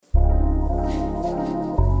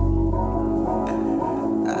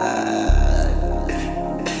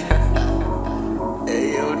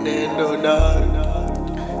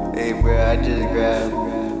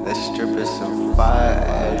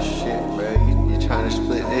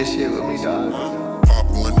This shit with me, dog. Pop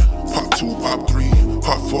 1, pop 2, pop 3,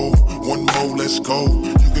 pop 4, one more, let's go.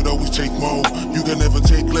 You can always take more, you can never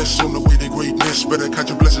take less on the way to greatness. Better count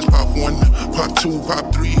your blessings. Pop 1, pop 2,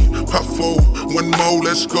 pop 3, pop 4, one more,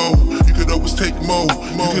 let's go. You can always take more,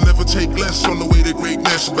 you can never take less on the way to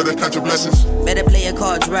greatness. Better count your blessings. Better play your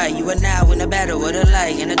cards right. You are now in the battle with the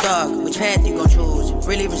light and the dark. Which path you gon' choose?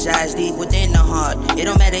 Really resides deep within the heart. It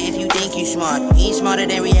don't matter if you think you smart. You ain't smarter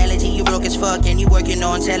than reality. You broke as fuck and you working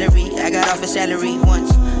on salary. I got off a salary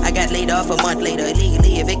once. I got laid off a month later.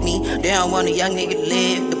 Illegally evict me. They don't want a young nigga to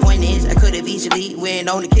live. The point is, I could've easily went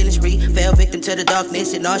on a killing spree. Fell victim to the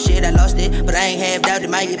darkness and all shit. I lost it, but I ain't have doubt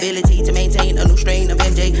in my ability to maintain a new strain of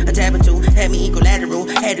MJ. A tab or two had me equilateral.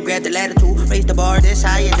 Had to grab the ladder to raise the bar that's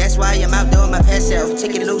higher. That's why I'm out doing my past self.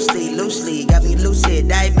 Take it loosely. Got me lucid.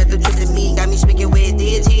 Dive method tripping me. Got me speaking with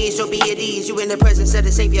deity. So be at ease. You in the presence of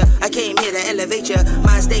the Savior. I came here to elevate your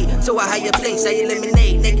mind state to a higher place. I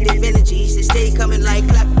eliminate negative energies. They stay coming like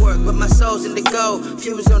clockwork, but my soul's in the go. If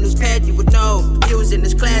you was on this path, you would know. If you was in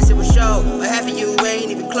this class, it would show. But half of you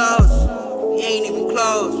ain't even close. You ain't even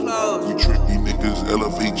close. You tricky niggas,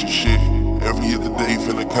 elevate your shit. Every other day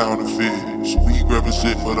finna counterfeit. So we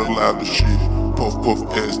represent for the loudest shit. Puff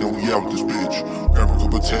ass, then we out this bitch. Grab a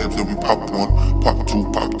couple tabs, then we pop 1, pop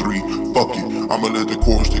 2, pop 3. Fuck it, I'ma let the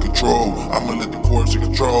chorus take control. Pop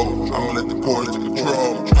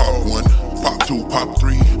 1, pop 2, pop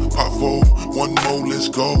 3, pop 4, one more, let's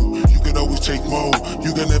go. You can always take more,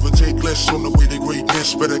 you can never take less on the way to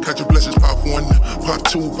greatness. Better count your blessings. Pop 1, pop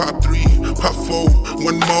 2, pop 3, pop 4,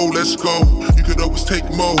 one more, let's go. You can always take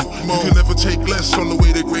more, you can never take less on the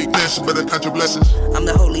way to greatness. Better count your blessings. I'm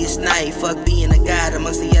the holiest knight, fuck being a god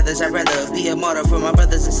amongst the others. I'd rather be a martyr for my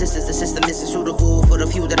brothers and sisters. The system isn't suitable for the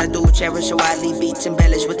few that I do cherish. So I leave beats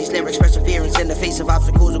embellished with these lyrics, perseverance in the face of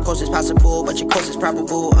obstacles. Of course it's possible, but your course is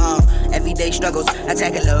probable. Everyday struggles, I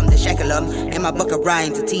tackle them, then shackle them. In my book of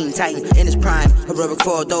rhymes, a teen titan in his prime. Heroic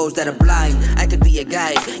for those that are blind. I could be a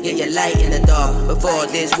guide, yeah, your light in the dark. Before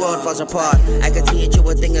this world falls apart, I could teach you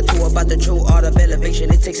a thing or two about the true art of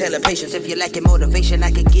elevation. It takes hella patience. If you're lacking motivation,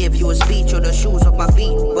 I could give you a speech or the shoes off my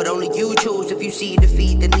feet. But only you choose if you see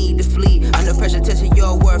defeat, the need to flee. Under pressure, testing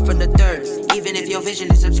your worth from the dirt. Even if your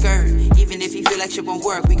vision is obscured, even if you feel like shit won't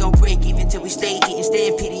work, we gon' break even till we stay eating, stay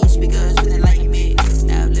in pity and speakers with enlightenment.